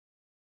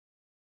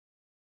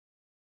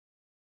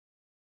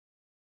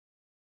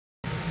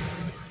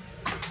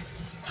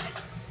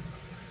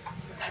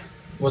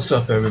What's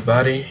up,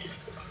 everybody?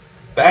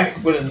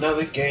 Back with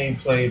another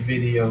gameplay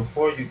video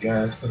for you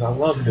guys because I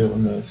love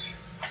doing this.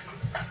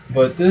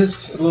 But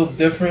this is a little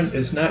different.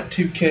 It's not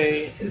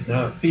 2K, it's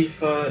not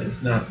FIFA,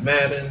 it's not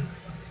Madden.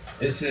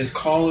 This is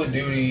Call of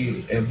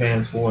Duty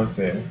Advanced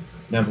Warfare.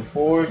 Now,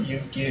 before you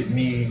before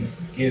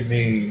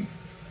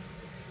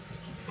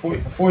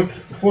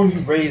you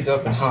raise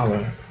up and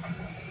holler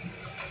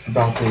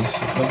about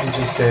this, let me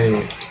just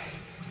say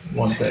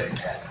one thing.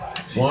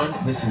 One,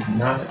 this is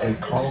not a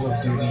Call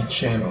of Duty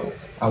channel.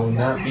 I will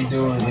not be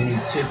doing any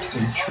tips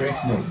and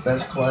tricks, no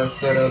best class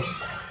setups,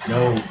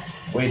 no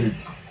way to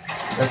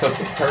mess up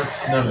the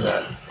perks, none of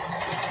that.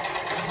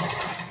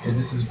 And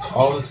this is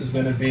all this is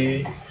gonna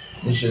be.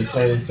 It's just,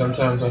 hey,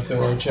 sometimes I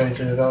feel like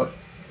changing it up,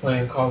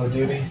 playing Call of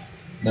Duty.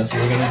 That's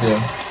what we're gonna do.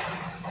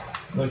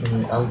 Look at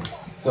me.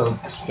 So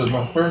for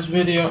my first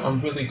video, I'm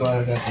really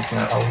glad I got this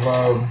map. I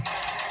love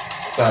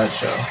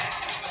Sideshow.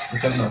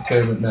 It's like my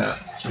favorite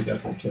map. She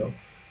got that kill.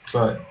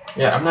 But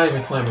yeah, I'm not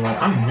even claiming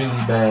like I'm really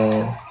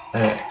bad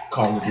at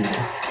Call of Duty.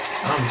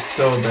 I'm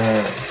so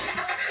bad.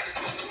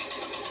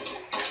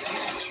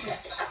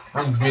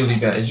 I'm really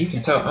bad. As you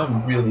can tell,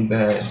 I'm really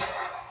bad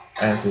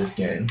at this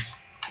game.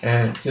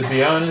 And to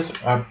be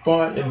honest, I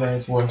bought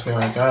Advanced Warfare.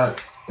 I got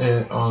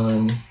it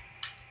on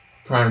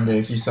Prime Day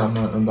if you saw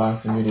my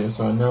unboxing video,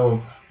 so I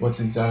know what's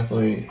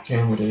exactly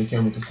came with it. It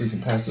came with the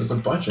season pass. There's a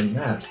bunch of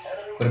maps,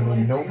 but I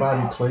mean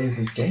nobody plays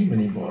this game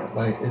anymore.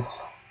 Like it's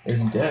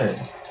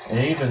dead.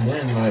 And even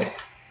then, like,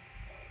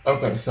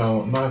 okay,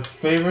 so my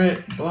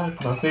favorite Call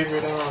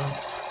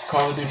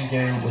of Duty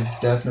game was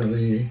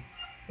definitely,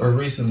 or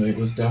recently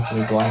was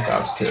definitely Black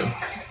Ops 2. Oh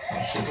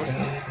shit, what the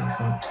hell is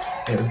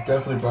that? Yeah, it was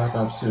definitely Black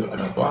Ops 2,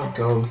 and I bought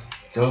Ghost.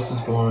 Ghost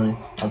was boring.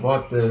 I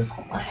bought this.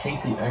 I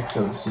hate the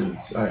exo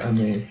suits. I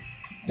mean,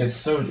 it's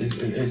so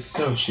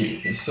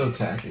cheap. It's so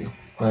tacky.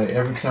 Like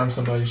every time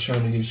somebody's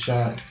trying to get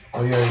shot,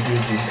 all you do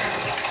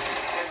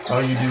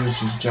is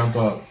just jump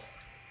up.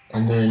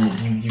 And then I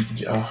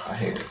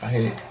hate it. I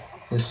hate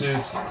the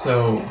suits.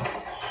 So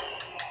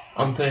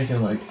I'm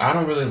thinking like I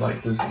don't really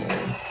like this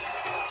game.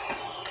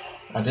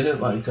 I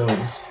didn't like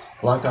Ghost.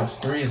 Black Ops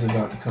 3 is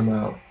about to come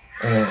out,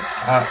 and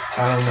I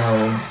don't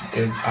know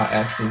if I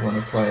actually want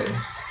to play.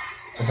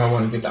 If I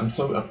want to get that, I'm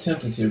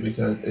tempted to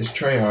because it's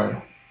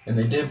Treyarch, and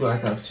they did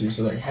Black Ops 2,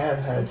 so they have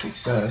had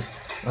success,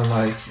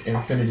 unlike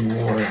Infinity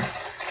Ward.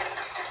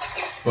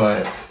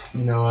 But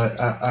you know what?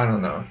 I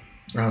don't know.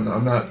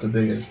 I'm not the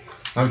biggest.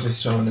 I'm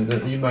just showing it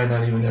that you might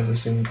not even ever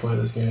see me play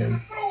this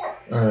game,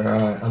 or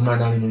I might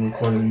not even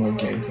record any more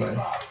gameplay.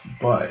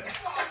 But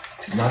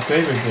my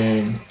favorite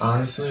game,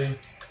 honestly,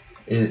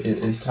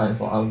 is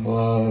Titanfall. I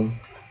love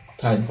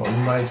Titanfall.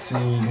 You might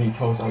see me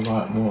post a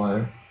lot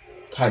more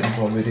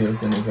Titanfall videos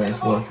than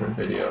Advanced Warfare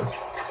videos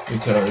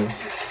because,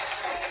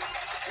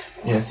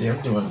 yeah, see, I'm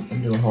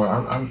doing horror.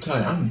 I'm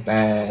telling you, I'm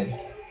bad,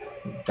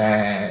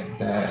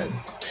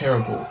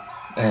 terrible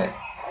at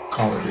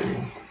Call of Duty.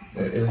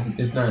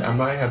 It's not. I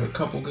might have a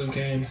couple good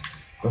games,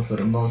 but for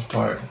the most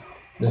part,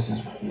 this is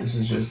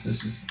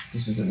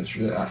in the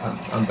truth.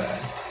 I'm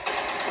bad.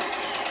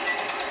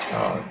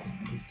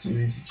 It's too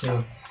easy to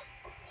kill.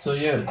 So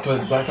yeah,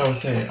 but like I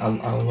was saying, I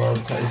love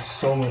it. It's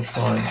so much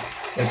fun.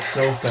 It's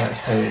so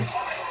fast paced.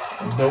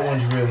 No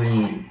one's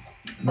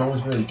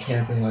really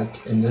camping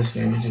like in this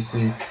game. You just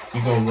see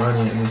you go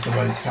running and then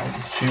somebody's kind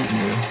of shooting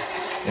you,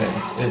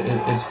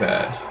 and it's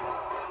bad.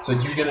 So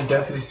you're gonna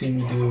definitely see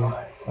me do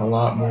a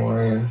lot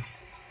more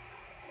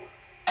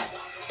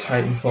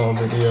Titanfall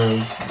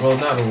videos. Well,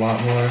 not a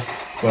lot more,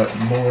 but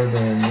more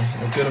than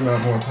a good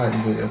amount more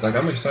Titan videos. Like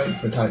I'm excited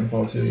for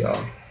Titanfall 2,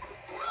 y'all.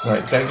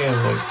 Like that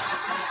game looks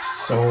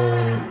so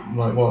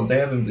like, well, they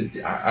haven't.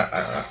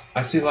 I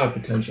see a lot of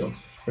potential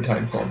for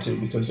Titanfall 2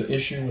 because the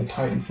issue with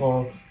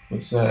Titanfall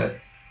was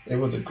that it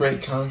was a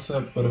great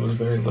concept, but it was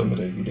very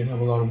limited. You didn't have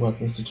a lot of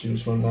weapons to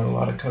choose from, not a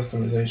lot of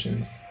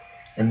customizations,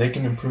 and they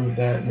can improve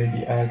that.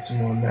 Maybe add some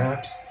more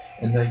maps.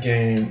 And that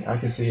game, I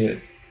can see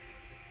it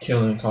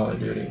killing Call of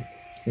Duty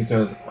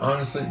because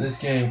honestly, this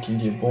game can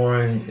get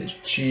boring. It's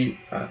cheap.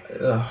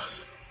 So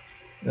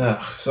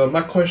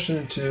my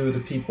question to the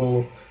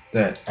people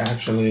that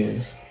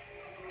actually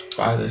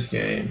buy this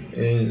game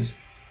is,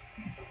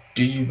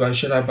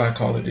 should I buy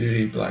Call of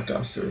Duty Black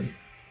Ops 3?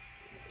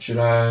 Should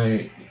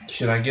I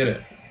get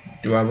it?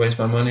 Do I waste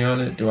my money on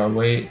it? Do I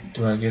wait?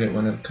 Do I get it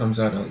when it comes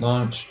out at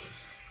launch?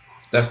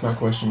 That's my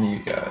question to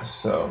you guys.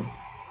 So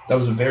that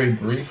was a very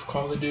brief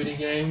Call of Duty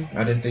game.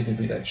 I didn't think it'd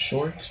be that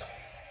short,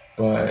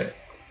 but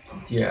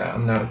yeah,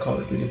 I'm not a Call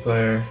of Duty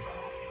player,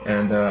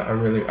 and I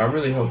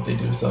really hope they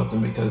do something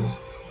because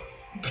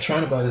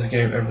trying to buy this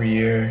game every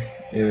year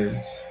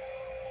is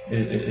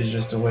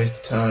just a waste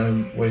of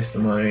time, waste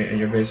of money, and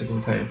you're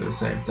basically paying for the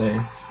same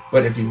thing.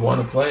 But if you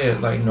want to play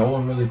it, like no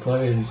one really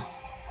plays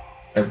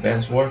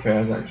Advanced Warfare,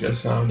 as I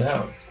just found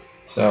out.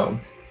 So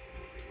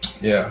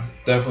yeah,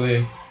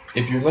 definitely.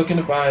 If you're looking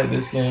to buy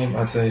this game,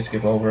 I'd say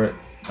skip over it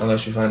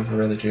unless you find it for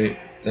really cheap.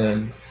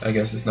 Then I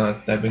guess it's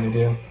not that big a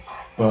deal.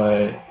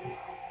 But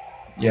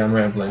yeah, I'm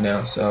rambling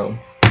now. So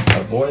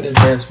avoid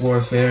Advanced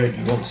Warfare.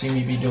 You won't see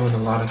me be doing a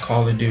lot of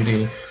Call of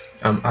Duty.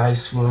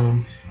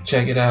 iSwune.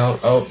 Check it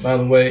out. Oh, by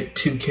the way,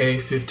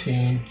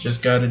 2K15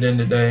 just got it in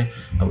today.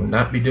 I will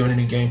not be doing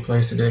any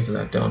gameplays today because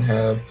I don't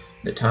have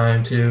the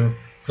time to,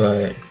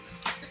 but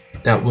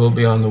that will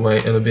be on the way.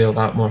 It'll be a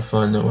lot more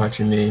fun than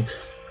watching me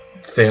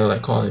fail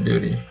at Call of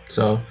Duty.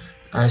 So,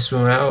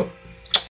 iSwune out.